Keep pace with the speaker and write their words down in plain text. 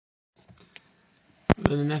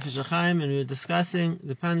We're in the Nefesh Hachayim, and we're discussing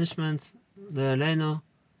the punishment, the Aleinu,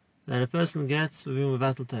 that a person gets for being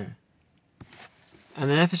without Torah. And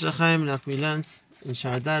the Nefesh Hachayim, like we learned in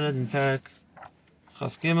Sha'adarat and perek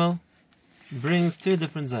Chaf Gimel, brings two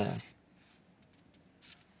different zayas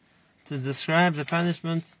to describe the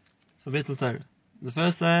punishment for Bittul Torah. The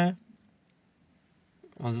first zayah,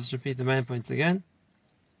 I'll just repeat the main points again,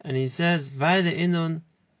 and he says, Vayle inun,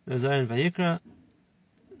 the zayah in Vayikra.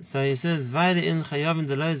 So he says, Vayle in chayavin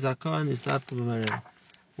delay zakon islapku b'mareh.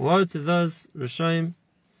 Woe to those Rishoim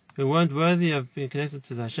who weren't worthy of being connected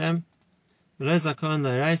to the Hashem. Delay zakon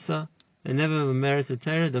l'iraisa, they never merited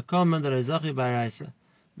Torah. The kol man delay zachi b'iraisa,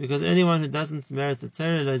 because anyone who doesn't merit the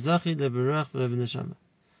Torah, delay zachi le'beruach v'le'v'neshama,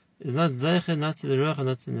 is not zeiche, not to the ruach and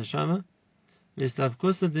not to the neshama.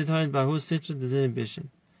 V'islavkusa didhoin bahu sitra d'zin bishin,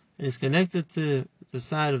 and is connected to the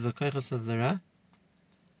side of the koichas of the ra.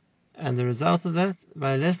 And the result of that, he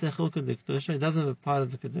doesn't have a part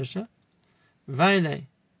of the Kedusha. Vayle,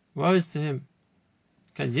 woe is to him.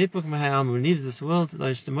 When he leaves this world,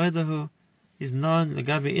 he's known in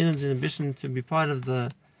ambition to be part of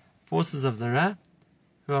the forces of the Ra,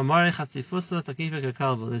 who are Mari Chatzifusa Takifa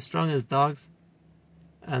Kakalva. They're strong as dogs,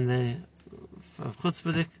 and they of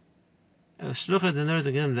chutzpahdik, Shlucha Denur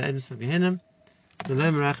the Gehinnom, the agents of Gehinnom, the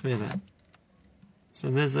Lo Merach Me'elah. So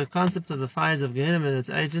there's a concept of the fires of Gehinnom and its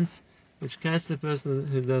agents, which catch the person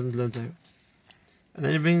who doesn't learn Torah. And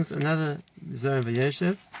then he brings another Zohar in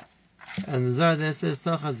Vayeshev, and the Zohar there says,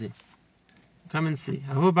 Tochazi, come and see.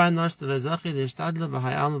 The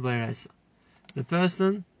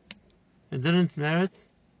person who didn't merit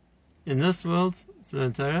in this world to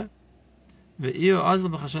learn Torah,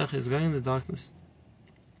 is going in the darkness.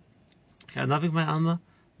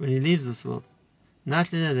 When he leaves this world,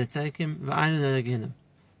 they take him,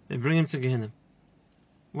 they bring him to Gehinnom.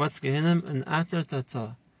 What's Gehinnom? An atar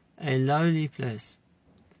tata, a lowly place.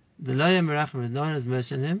 The loya merachim, no one has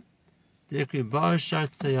mercy on him. The bar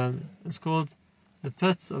shart tayam, it's called the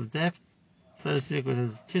pits of depth, so to speak, with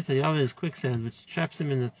his titayam, his quicksand, which traps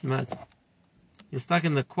him in its mud. He's stuck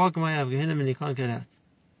in the quagmire of Gehinnom and he can't get out.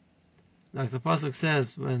 Like the pasuk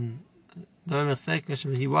says, when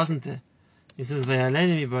he wasn't there, he says,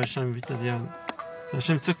 so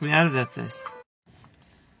Hashem took me out of that place.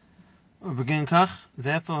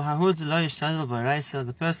 Therefore,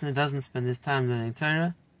 the person who doesn't spend his time learning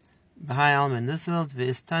Torah, in this world,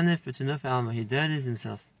 he dirties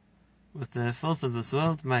himself with the filth of this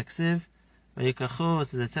world, they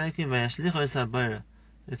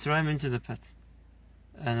throw him into the pit.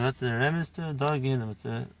 And what's the reference to? Gehinnom. It's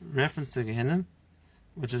a reference to Gehinnom,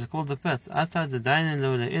 which is called the pit. Outside the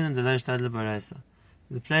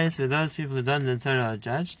the place where those people who don't learn Torah are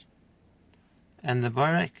judged, and the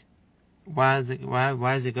perek. Why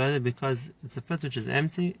does he go there? Because it's a pit which is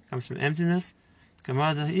empty, it comes from emptiness.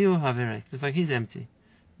 Just like he's empty.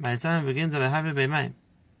 By the time it begins,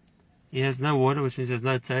 he has no water, which means he has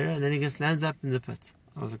no Torah, and then he lands up in the pit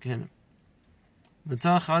of the Gehinnom.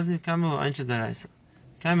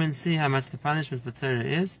 Come and see how much the punishment for Torah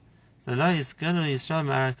is. That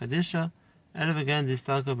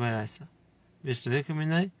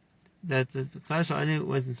the Klal only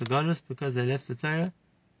went into godless because they left the Torah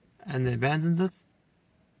and they abandoned it.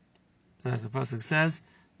 Like the pasuk says,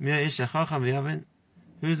 who's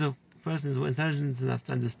a person who's intelligent enough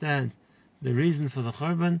to understand the reason for the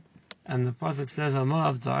Churban? And the pasuk says, in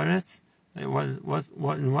what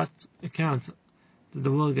account did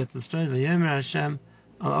the world get destroyed?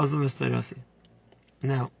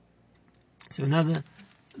 Now, so another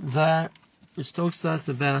Zohar which talks to us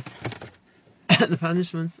about the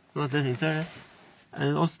punishment for not learning Torah, and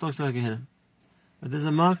it also talks about Gehinnom. But there's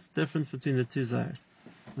a marked difference between the two Zohars.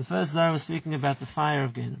 The first Zohar was speaking about the fire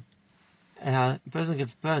of Gehinnom, and how a person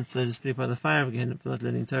gets burnt, so to speak, by the fire of Gehinnom for not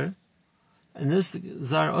learning Torah. And this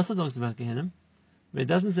Zohar also talks about Gehinnom, but it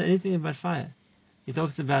doesn't say anything about fire. He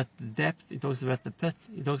talks about the depth, he talks about the pit,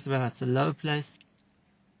 he talks about how it's a low place.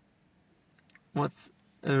 What's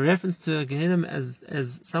a reference to Gehinnom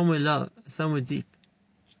as somewhere low, somewhere deep,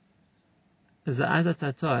 as a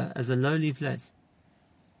atatata, as a lowly place,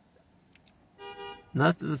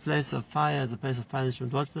 not as a place of fire, as a place of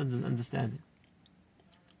punishment. What's the understanding?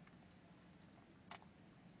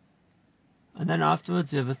 And then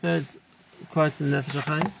afterwards, you have a third quote in Nefesh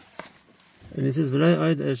Hachayim, and he says,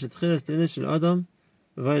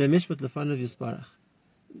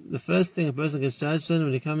 the first thing a person gets judged on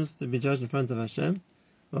when he comes to be judged in front of Hashem,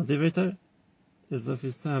 is of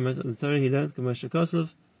his time on the Torah he learned,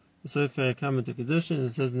 so if I come into Kedushin,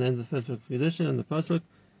 it says in the end of the first book of Kedushin, on the pasuk,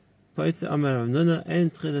 the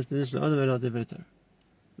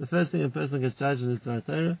first thing a person gets judged on is the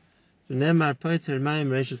Torah, V'nemar poiter mayim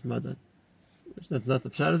reishis madan. That's not the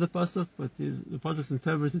pshat of the pasuk, but the pasuk is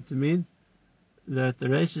interpreted to mean that the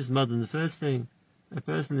reishis madan, the first thing a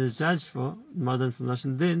person is judged for, madan from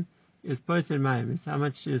Lashon Din, is poiter mayim. It's how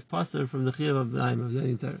much is potter from the chiyuv of mayim, of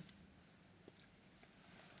learning Torah.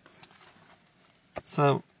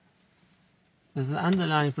 So, there's an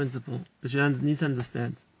underlying principle which you need to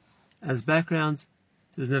understand as background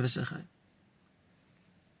to this Nefesh Hachayim.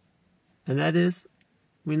 And that is,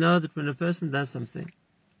 we know that when a person does something,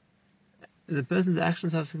 the person's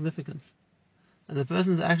actions have significance. And the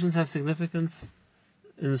person's actions have significance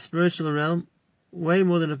in the spiritual realm way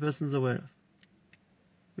more than a person's aware of.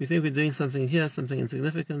 We think we're doing something here, something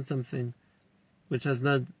insignificant, something which has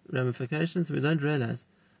no ramifications. We don't realize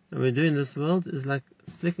that what we do in this world is like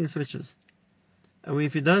flicking switches. And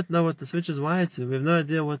if you don't know what the switch is wired to, we have no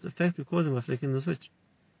idea what effect we're causing by flicking the switch.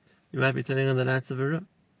 You might be turning on the lights of a room.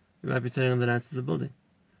 You might be turning on the lights of the building.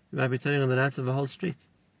 You might be turning on the lights of a whole street.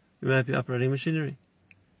 You might be operating machinery.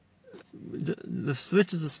 The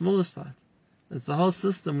switch is the smallest part. It's the whole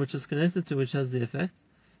system which is connected to which has the effect,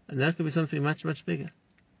 and that could be something much, much bigger.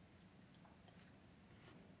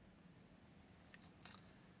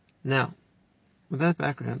 Now, with that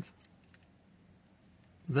background,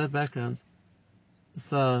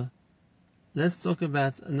 so let's talk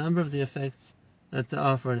about a number of the effects that there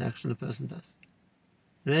are for an action a person does.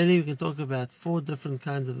 Really, we can talk about 4 different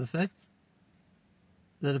kinds of effects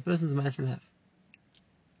that a person's ma'asim have.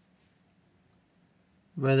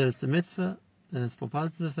 Whether it's a mitzvah, and it's 4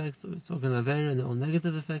 positive effects, or we're talking avera, and they're all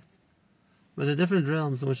negative effects. But there are different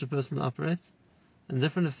realms in which a person operates, and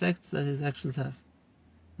different effects that his actions have.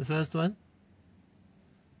 The first one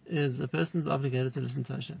is a person's obligated to listen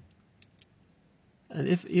to Hashem. And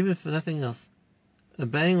even if for nothing else,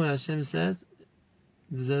 obeying what Hashem said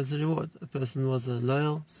deserves a reward. A person was a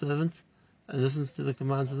loyal servant and listens to the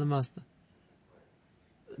commands of the master.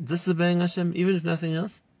 Disobeying Hashem, even if nothing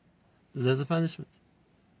else, deserves a punishment.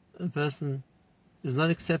 A person is not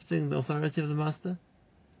accepting the authority of the master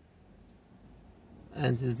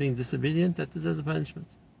and is being disobedient, that deserves a punishment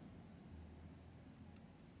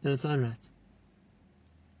in its own right.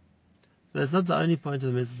 But that's not the only point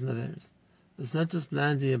of the mitzvahs and averos. It's not just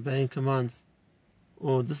blindly obeying commands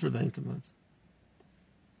or disobeying commands.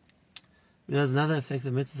 There's another effect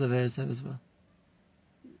that mitzvahs and averos have as well.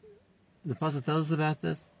 The pasuk tells us about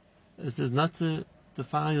this. It says not to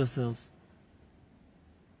defile yourselves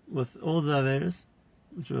with all the averos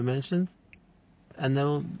which were mentioned, and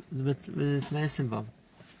they'll make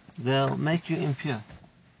you impure.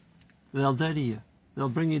 They'll dirty you. They'll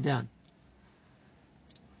bring you down.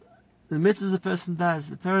 The mitzvahs a person does,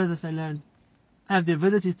 the Torah that they learn, have the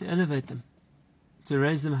ability to elevate them, to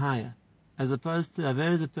raise them higher, as opposed to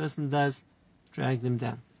averos a person does, drag them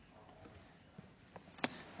down.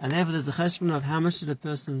 And therefore there's a cheshbon of how much should a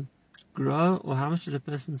person grow or how much should a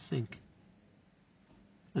person sink.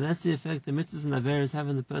 And that's the effect the mitzvahs and averos have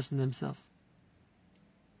on the person himself.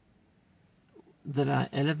 Did I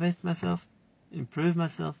elevate myself, improve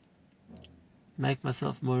myself, make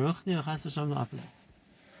myself more ruchni, or chas v'shalom the opposite?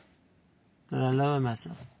 Did I lower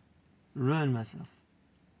myself, ruin myself?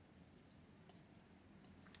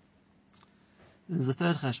 There's a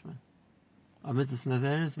third cheshbon of mitzvahs and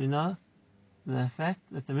averos. We know the effect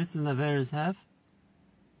that the mitzvahs and averos have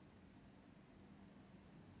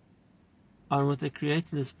on what they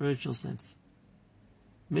create in a spiritual sense.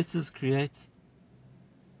 Mitzvahs create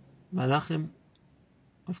malachim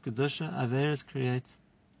of kedusha, averos create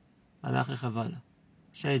malachi chavala,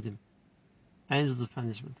 shadim, angels of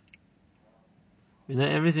punishment. We know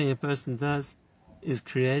everything a person does is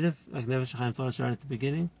creative, like Nefesh Hachayim told us right at the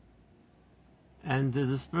beginning, and there's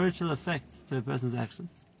a spiritual effect to a person's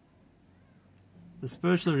actions. The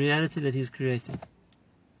spiritual reality that he's creating.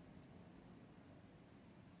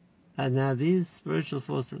 And now these spiritual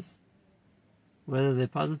forces, whether they're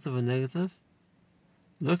positive or negative,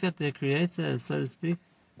 look at their creator as, so to speak,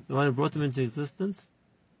 the one who brought them into existence,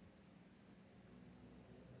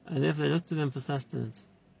 and if they look to them for sustenance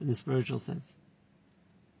in the spiritual sense.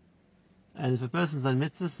 And if a person's done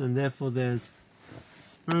mitzvahs, then therefore there's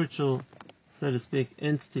spiritual, so to speak,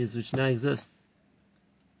 entities which now exist.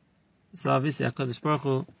 So obviously HaKadosh Baruch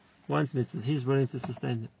Hu wants mitzvahs, he's willing to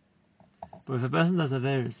sustain them. But if a person does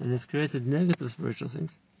averos and has created negative spiritual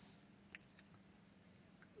things,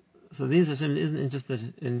 so these Hashem isn't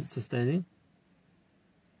interested in sustaining,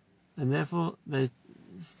 and therefore they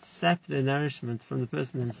sap their nourishment from the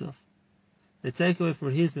person himself. They take away from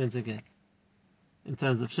what he's meant to get, in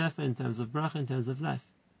terms of shefa, in terms of bracha, in terms of life.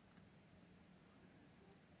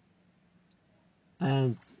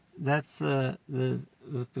 And that's what the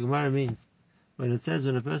Gemara means when it says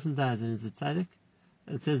when a person dies and it's a tzaddik,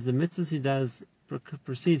 it says the mitzvahs he does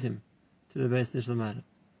precede him to the Beis Din Shalom.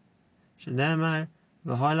 Shenemar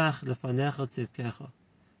v'halach lefanecha tzidkecha.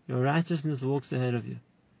 Your righteousness walks ahead of you.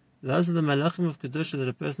 Those are the malachim of kedusha that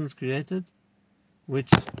a person's created,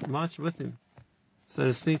 which march with him, so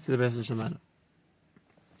to speak, to the Beis Din Shalom.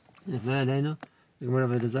 If no aleinu, the Gemara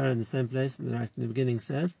of Avodah in the same place in the beginning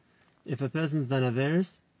says, if a person's done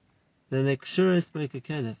averis, then they kshura speak a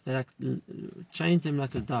kelef. They like chained him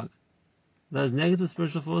like a dog. Those negative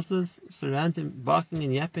spiritual forces surround him, barking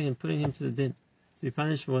and yapping and putting him to the din, to be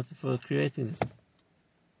punished for creating them.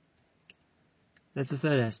 That's the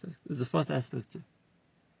third aspect. There's a fourth aspect too.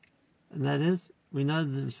 And that is, we know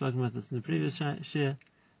that we've spoken about this in the previous shir,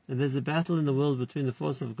 that there's a battle in the world between the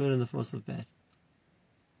force of good and the force of bad.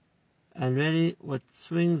 And really, what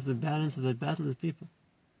swings the balance of that battle is people.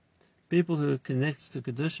 People who connect to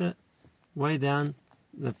Kedusha weigh down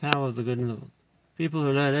the power of the good in the world. People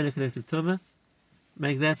who learn and connect to Tovah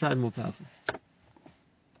make that side more powerful.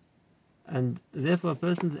 And therefore a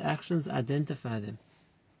person's actions identify them.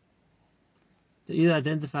 They either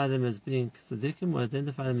identify them as being tzaddikim or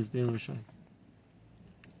identify them as being rishonim.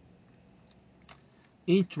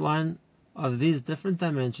 Each one of these different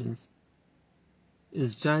dimensions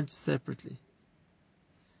is judged separately.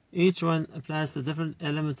 Each one applies to a different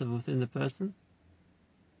element of within the person.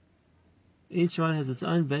 Each one has its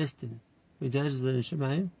own Beis Din, who judges it in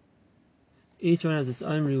Shemayim. Each one has its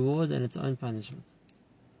own reward and its own punishment.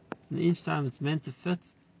 And each time it's meant to fit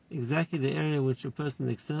exactly the area in which a person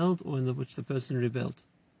excelled or in which the person rebelled.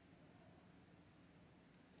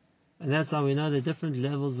 And that's how we know the different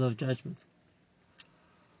levels of judgment.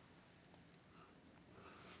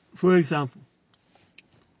 For example,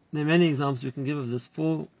 there are many examples we can give of this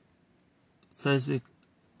so to speak,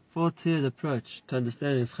 four-tiered approach to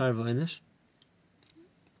understanding schar v'onesh,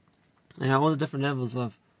 and how all the different levels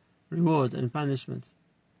of reward and punishment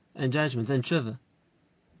and judgment and tshuva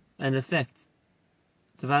and effect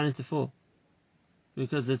divide into four,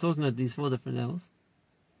 because they're talking about these four different levels.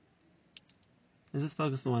 Let's just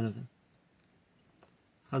focus on one of them.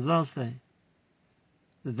 Chazal say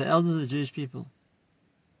that the elders of the Jewish people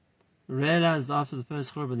realized after the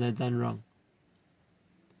first Churban they had done wrong,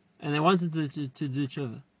 and they wanted to do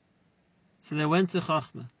tshuva. So they went to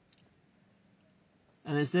Chachma,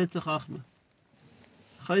 and they said to Chachma,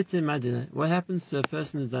 Chayte Madina, what happens to a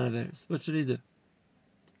person who's done averis? What should he do?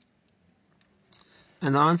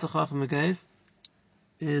 And the answer Chachma gave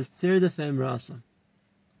is Tir defem rasa.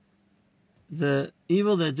 The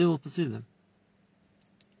evil they do will pursue them.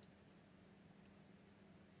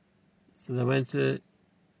 So they went to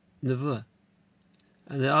Nevuah,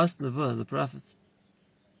 and they asked Nevuah, the prophet,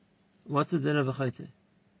 what's the din of a chayte?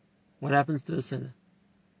 What happens to a sinner?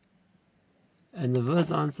 And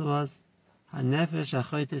Nevuah's answer was, Nefesh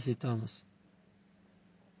Hachayim,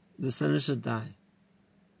 the sinner should die.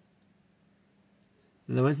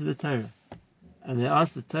 Then they went to the Torah, and they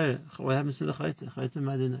asked the Torah, what happens to the chayte? Chayte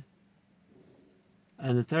madinah.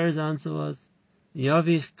 And the Torah's answer was,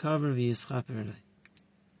 Yavich karban v'yischaper elai.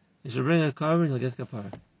 You should bring a karban, he'll get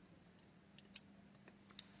kapara.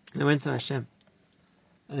 They went to Hashem,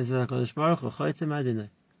 and they said, HaKadosh Baruch Hu, chayte madinah.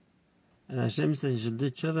 And Hashem said, you should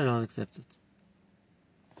do tshuva and I'll accept it.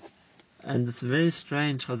 And it's very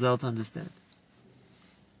strange Chazal to understand.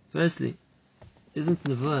 Firstly, isn't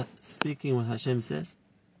Nevuah speaking what Hashem says?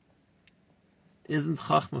 Isn't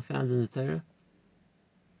Chachma found in the Torah?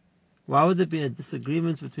 Why would there be a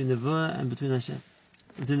disagreement between Nevuah and between Hashem?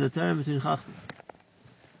 Between the Torah and between Chachma?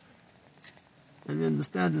 And we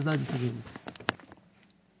understand there's no disagreement.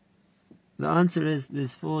 The answer is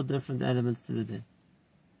there's four different elements to the din.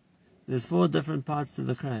 There's four different parts to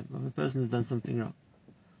the crime of a person who's done something wrong.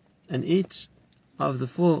 And each of the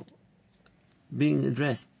four being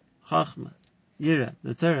addressed, Chachma, Yira,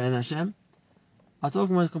 the Torah, and Hashem, are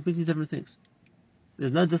talking about completely different things.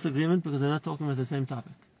 There's no disagreement because they're not talking about the same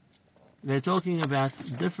topic. They're talking about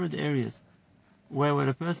different areas where what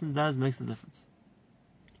a person does makes a difference.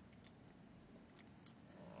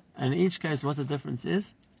 And in each case, what the difference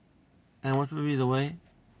is, and what will be the way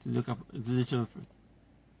to look up to the tshuva for it.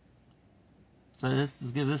 So let's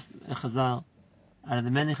just give this a chazal out of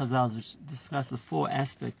the many chazals which discuss the four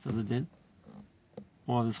aspects of the din,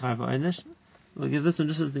 or of the schar v'onesh. We'll give this one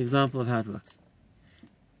just as the example of how it works.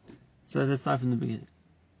 So let's start from the beginning.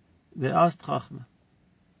 They asked Chachma,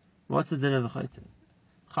 what's the din of a chayte?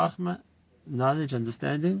 Chachma, knowledge,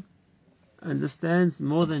 understanding, understands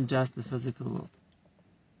more than just the physical world.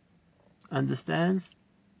 Understands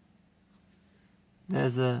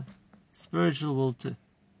there's a spiritual world too.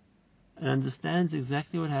 And understands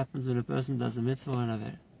exactly what happens when a person does a mitzvah or an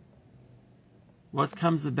aver. what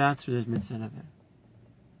comes about through that mitzvah and avera,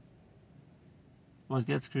 what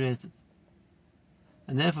gets created.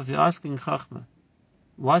 And therefore, if you're asking Chachma,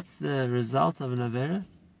 what's the result of an avera?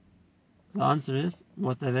 The answer is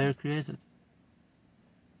what the avera created.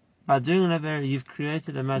 By doing an avera, you've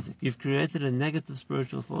created a mazik, you've created a negative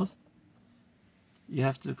spiritual force. You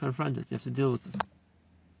have to confront it, you have to deal with it.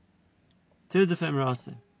 To defend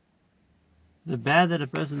Rasim. The bad that a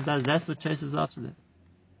person does, that's what chases after them.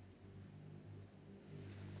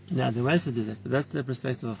 Now, there are ways to do that, but that's the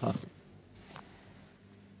perspective of Chacham.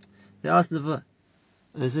 They asked Nevuah,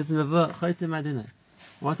 and they said to Nevuah, Chayte Madinah,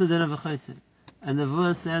 what's the din of a Chayte? And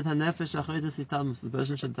Nevuah said, HaNefesh Hachayim Tamus, the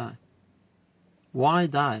person should die. Why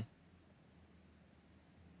die?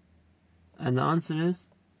 And the answer is,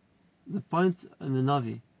 the point in the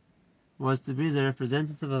Navi was to be the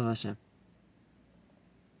representative of Hashem.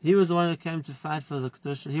 He was the one who came to fight for the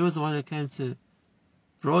Kedusha. He was the one who came to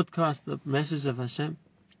broadcast the message of Hashem.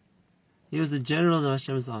 He was the general of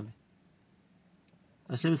Hashem's army.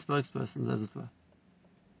 Hashem's spokesperson, as it were.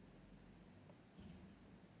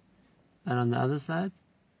 And on the other side,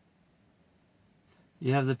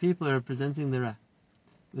 you have the people representing the Ra.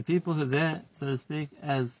 The people who are there, so to speak,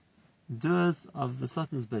 as doers of the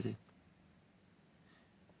Satan's bidding.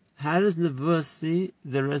 How does Nevuah see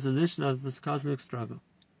the resolution of this cosmic struggle?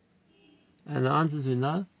 And the answer is we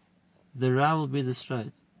know, the Ra will be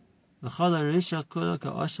destroyed. It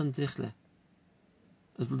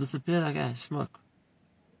will disappear like ash, smoke.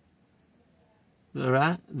 The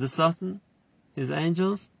Ra, the Satan, his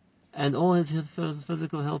angels, and all his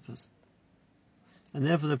physical helpers. And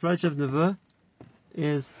therefore the approach of Nevuah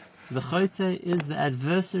is, the Chayte is the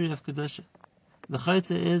adversary of Kedusha. The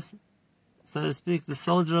Chayte is, so to speak, the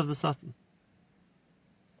soldier of the Satan.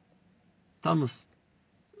 Tamus.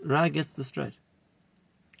 Ra gets destroyed.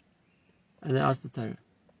 And they asked the Torah.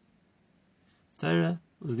 Torah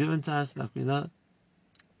was given to us, like we know,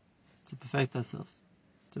 to perfect ourselves,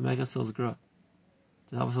 to make ourselves grow,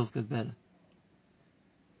 to help ourselves get better.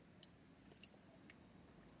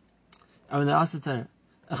 And when they asked the Torah,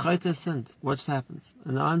 a Chayte sinned, what happens?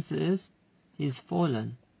 And the answer is, he's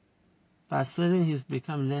fallen. By sinning, he's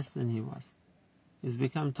become less than he was. He's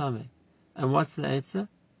become Tomei. And what's the Eitzah?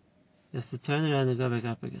 He has to turn around and go back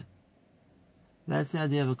up again. That's the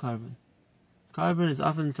idea of a carbon. Carbon is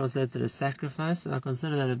often translated as sacrifice, and I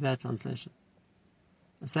consider that a bad translation.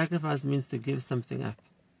 A sacrifice means to give something up.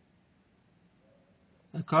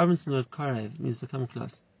 A carbon is the word karev, means to come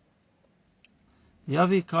close.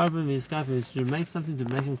 Yavi carbon means to make something to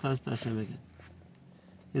make him close to Hashem again.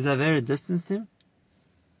 His avera distanced him,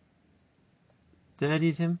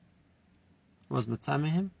 dirtied him, was matame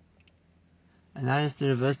him, and now he has to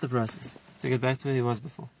reverse the process to get back to where he was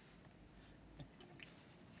before.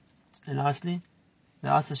 And lastly, they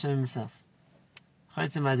asked Hashem himself.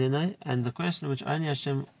 And the question which only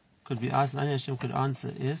Hashem could be asked and only Hashem could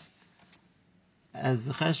answer is, as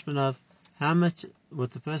the cheshbon of how much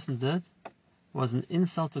what the person did was an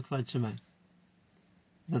insult to Kvod Shemaim.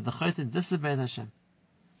 That the Chayte disobeyed Hashem.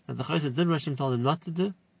 That the Chayte did what Hashem told him not to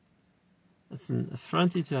do. It's an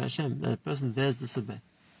affronty to Hashem that a person dares disobey.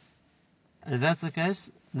 And if that's the case,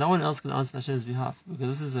 no one else can answer Hashem's behalf, because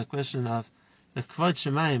this is a question of the Kvod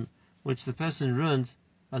Shemaim which the person ruined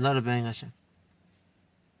by not obeying Hashem.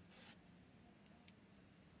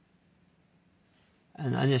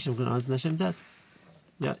 And only Hashem can answer, and Hashem does.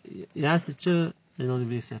 Yes, it's true, and it will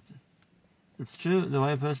be accepted. It's true, the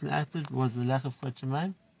way a person acted was the lack of Kvod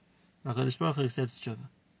Shemaim. HaKadosh Baruch Hu accepts tshuva.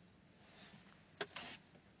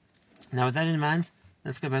 Now with that in mind,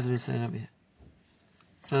 let's go back to what we're saying over here.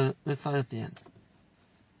 So let's start at the end.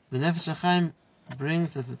 The Nefesh Hachayim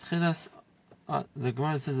brings that the Tchilas, the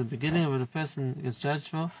Gemara says the beginning of what a person gets judged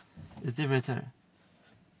for is Divrei Torah.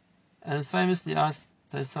 And it's famously asked,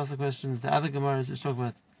 to ask the question, the other Gemaras which talk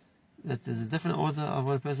about that there's a different order of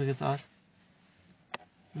what a person gets asked.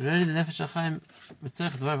 But really the Nefesh Hachayim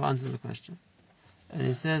B'terech Dvarav answers the question. And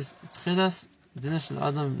he says, Tchilas Dinah Shel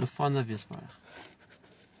Adam Lefanav Yisparach.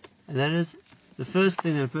 And that is the first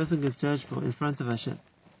thing that a person gets judged for in front of Hashem.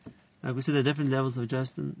 Like we said, there are different levels of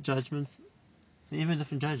judgments, and even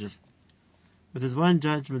different judges. But there's one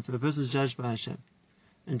judgment where a person is judged by Hashem.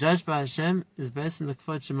 And judged by Hashem is based on the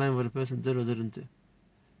Kvod Shemaim, what a person did or didn't do.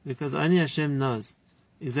 Because only Hashem knows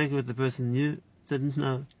exactly what the person knew, didn't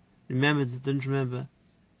know, remembered, didn't remember,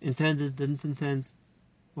 intended, didn't intend,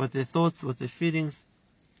 what their thoughts, what their feelings,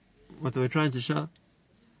 what they were trying to show.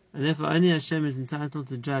 And therefore only Hashem is entitled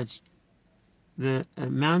to judge the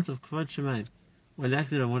amount of Kvod Shemaim, or lack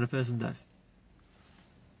thereof, what a person does.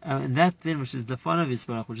 And that then, which is the Fanav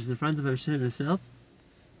Yisparach, which is in front of Hashem himself,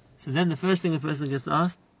 so then the first thing a person gets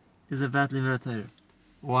asked is about Limud Torah.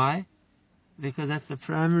 Why? Because that's the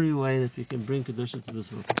primary way that we can bring Kedusha to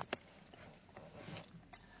this world.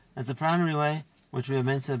 That's the primary way which we are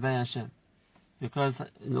meant to obey Hashem. Because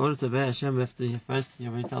in order to obey Hashem, we have to first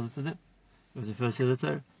hear what He tells us to do. We have to first hear the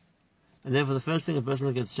Torah. And therefore the first thing a person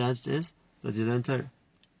that gets judged is that you learn Torah.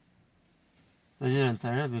 That you learn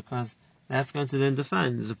Torah, because that's going to then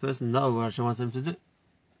define, does a person know what Hashem wants him to do?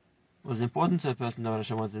 Was it important to a person to know what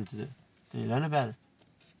Hashem wanted him to do? Did he learn about it?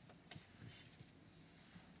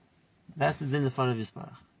 That's the din in front of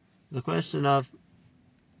Yisparach. The question of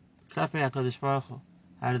Klapei HaKadosh Baruch Hu,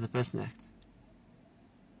 how did the person act?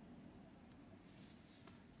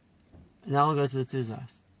 Now we'll go to the two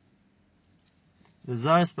Zars. The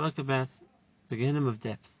Zar spoke about the Gehinnom of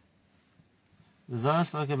depth. The Zar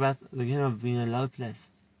spoke about the Gehinnom of being a low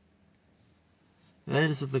place. That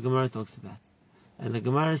is what the Gemara talks about. And the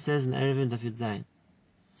Gemara says in Erevin Dafid Zayin,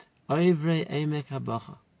 Oivrei Eimek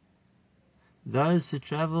Habacha, those who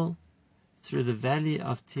travel through the valley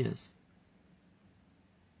of tears.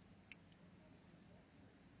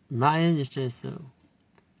 Mayan Yishesu,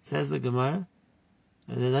 says the Gemara,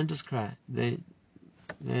 and they don't just cry, their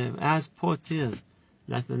eyes pour tears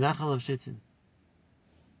like the Nachal of Shittim.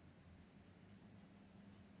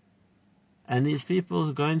 And these people who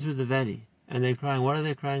are going through the valley and they're crying, what are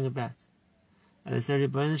they crying about? And they say,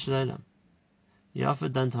 Ribono Shel Olam, Yafa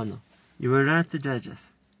Dantano, you were right to judge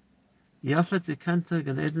us. Yafa Tikanta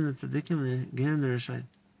Gan Eden Tzadikim Gehinnom L'Rashayim.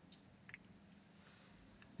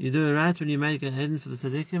 You do it right when you make Gan Eden for the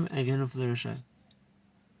Tzadikim and Gehinnom for the Rashayim.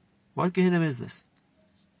 What Gehinnom is this?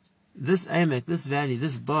 This Amek, this valley,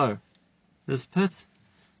 this bar, this pit,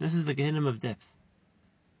 this is the Gehinnom of depth.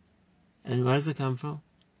 And where does it come from?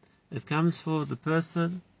 It comes for the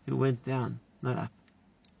person who went down, not up.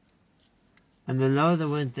 And the lower they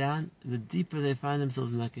went down, the deeper they find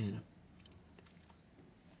themselves in that Gehinnom.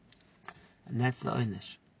 And that's the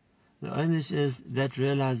Oynish. The Oynish is that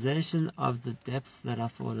realization of the depth that I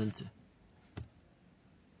fall into.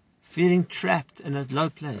 Feeling trapped in a low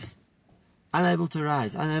place. Unable to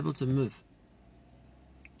rise, unable to move.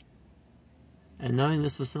 And knowing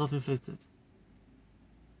this was self-inflicted.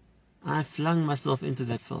 I flung myself into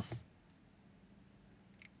that filth.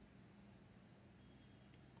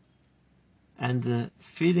 And the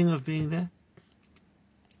feeling of being there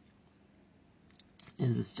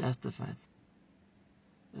is it's justified.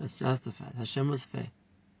 It's justified. Hashem was fair.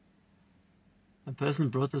 A person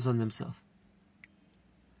brought this on themselves.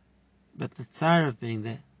 But the tsar of being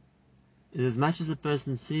there is as much as a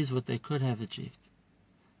person sees what they could have achieved,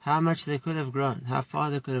 how much they could have grown, how far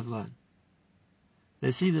they could have gone.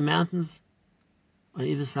 They see the mountains on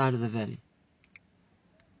either side of the valley.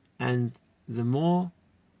 And the more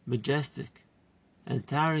majestic and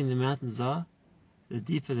towering the mountains are, the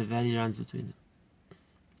deeper the valley runs between them.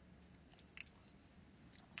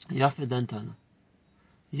 Yafet Dantana.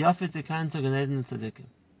 Yafet Tekanto Gan Eden Tzadikim.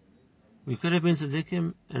 We could have been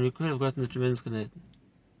Tzadikim and we could have gotten the tremendous Gan Eden.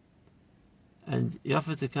 And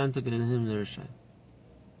Yafet Tekanto Gan Eden L'Rashayim.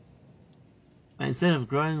 And instead of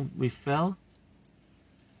growing, we fell.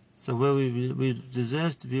 So where we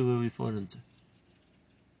deserve to be where we fall into.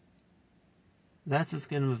 That's the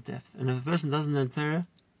Gehinnom of depth. And if a person doesn't learn Torah,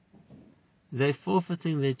 they're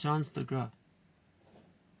forfeiting their chance to grow.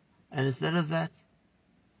 And instead of that,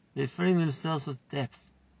 they're filling themselves with depth.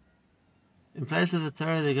 In place of the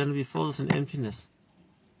Torah, they're going to be filled with an emptiness,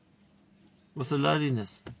 with a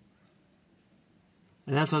lowliness.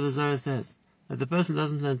 And that's what the Zohar says. That the person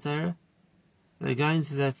doesn't learn Torah, they go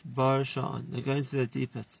into that bar sha'an, they go into that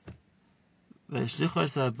deep pit. Because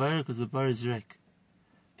the bar is wreck.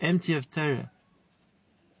 Empty of Torah.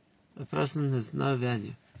 A person has no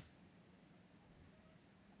value.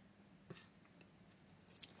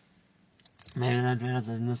 Maybe they don't realize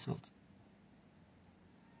that in this world.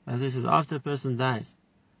 As he says, after a person dies,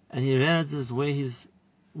 and he realizes not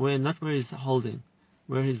where he's holding,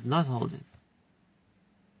 where he's not holding,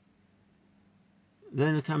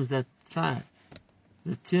 then it comes that tsar.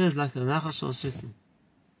 The tears like the Nachal Shel Shittim.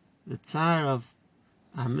 The tsar of,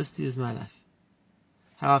 I missed to use my life.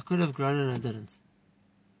 How I could have grown and I didn't.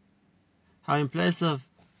 How in place of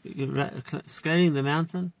scaling the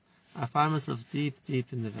mountain, I find myself deep,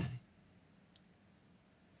 deep in the valley.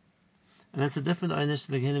 And that's a different oynish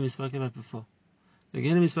to the Gehinnom we spoke about before. The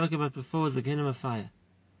Gehinnom we spoke about before was the Gehinnom of fire.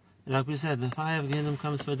 And like we said, the fire of Gehinnom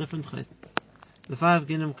comes for a different chet. The fire of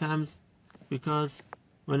Gehinnom comes because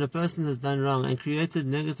when a person has done wrong and created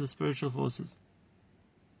negative spiritual forces,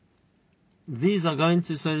 these are going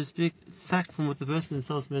to, so to speak, sack from what the person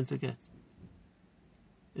himself is meant to get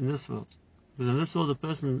in this world. Because in this world, the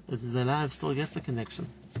person, as is alive, still gets a connection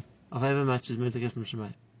of however much is meant to get from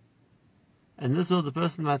Shemayim. And this world, the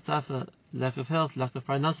person might suffer lack of health, lack of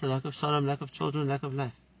parnasa, lack of shalom, lack of children, lack of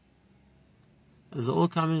life. It's all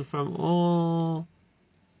coming from all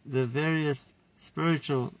the various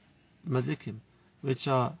spiritual mazikim, which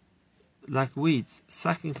are like weeds,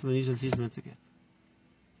 sucking from the nutrients he's meant to get.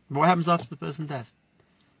 But what happens after the person dies?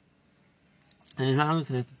 And he's no longer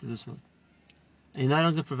connected to this world. And he no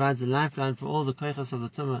longer provides a lifeline for all the koichas of the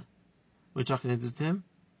tumah which are connected to him.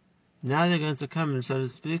 Now they're going to come and, so to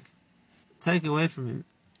speak, take away from him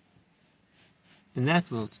in that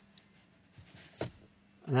world.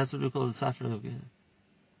 And that's what we call the suffering of Gehinnom.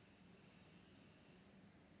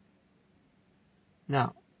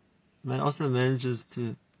 Now, man also manages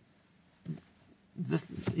to, this,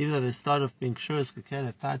 even though they start off being sure as kaken,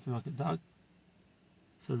 have tied him like a dog,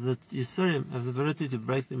 so that Yisurim have the ability to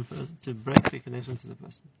break them first, to break their connection to the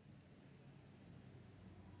person.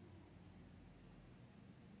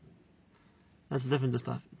 That's a different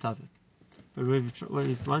topic. But what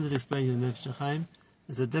we've wanted to explain in the Nefesh Hachayim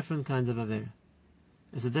is a different kind of avera.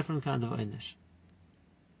 It's a different kind of einish.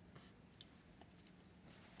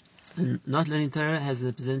 And not learning Torah has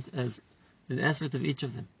an aspect of each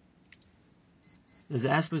of them. There's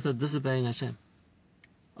the aspect of disobeying Hashem,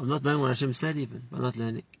 of not knowing what Hashem said even, but not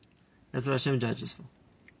learning. That's what Hashem judges for.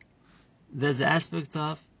 There's the aspect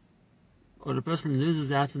of, or the person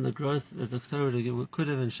loses out in the growth that the Torah could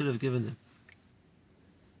have and should have given them.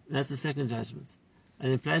 That's the second judgment.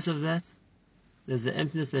 And in place of that, there's the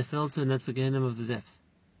emptiness they fell to, and that's the Gehinnom of the depth.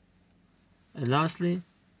 And lastly,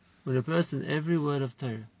 when a person, every word of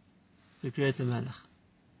Torah, could create a malach,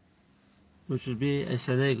 which would be a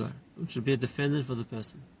sanegar, which would be a defendant for the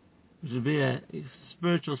person, which would be a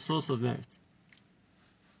spiritual source of merit.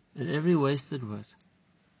 And every wasted word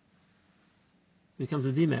becomes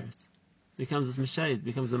a demerit, becomes a mishayid,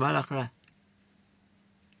 becomes a malach ra.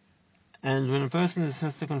 And when a person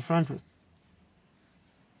has to confront it,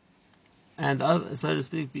 and so to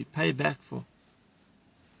speak, be paid back for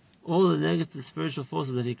all the negative spiritual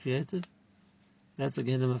forces that he created, that's a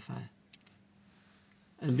Gehinnom of fire.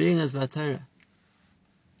 And being as by Torah,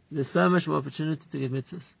 there's so much more opportunity to get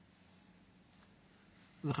mitzvahs.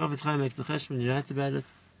 The Nefesh Hachayim makes a cheshbon, he writes about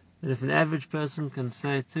it, that if an average person can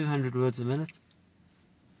say 200 words a minute,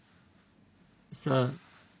 so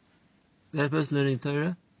that person learning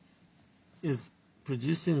Torah is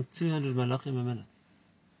producing 200 malachim a minute.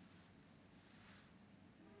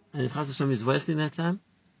 And if Chas Hashem is wasting that time,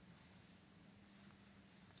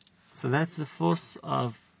 so that's the force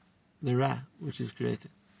of the Ra, which is created.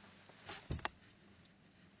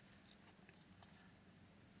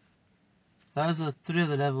 Those are three of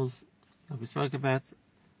the levels that we spoke about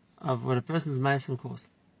of what a person's ma'asim cause,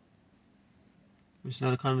 which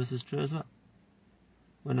not a converse is true as well.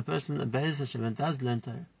 When a person obeys Hashem and does learn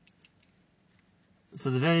Torah, so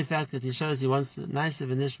the very fact that he shows he wants to, nice of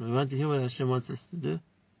nishma, we want to hear what Hashem wants us to do,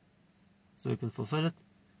 so we can fulfill it,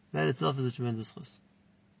 that itself is a tremendous chus.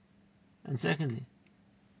 And secondly,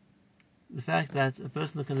 the fact that a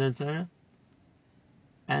person can learn Torah,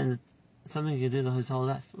 and it's something he can do his whole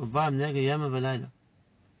life.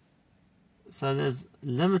 So there's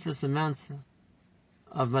limitless amounts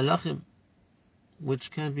of malachim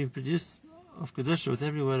which can be produced of Kedusha with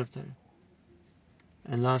every word of Torah.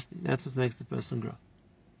 And lastly, that's what makes the person grow.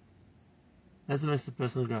 That's what makes the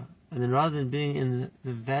person grow. And then rather than being in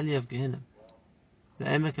the valley of Gehinnom, the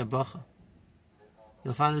Emek HaBacha,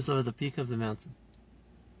 they'll find themselves at the peak of the mountain,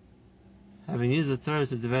 having used the Torah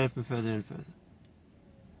to develop him further and further.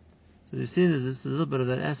 So we've seen is a little bit of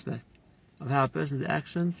that aspect of how a person's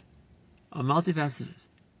actions are multifaceted,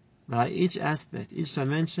 but how each aspect, each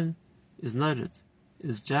dimension is noted,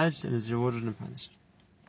 is judged, and is rewarded and punished.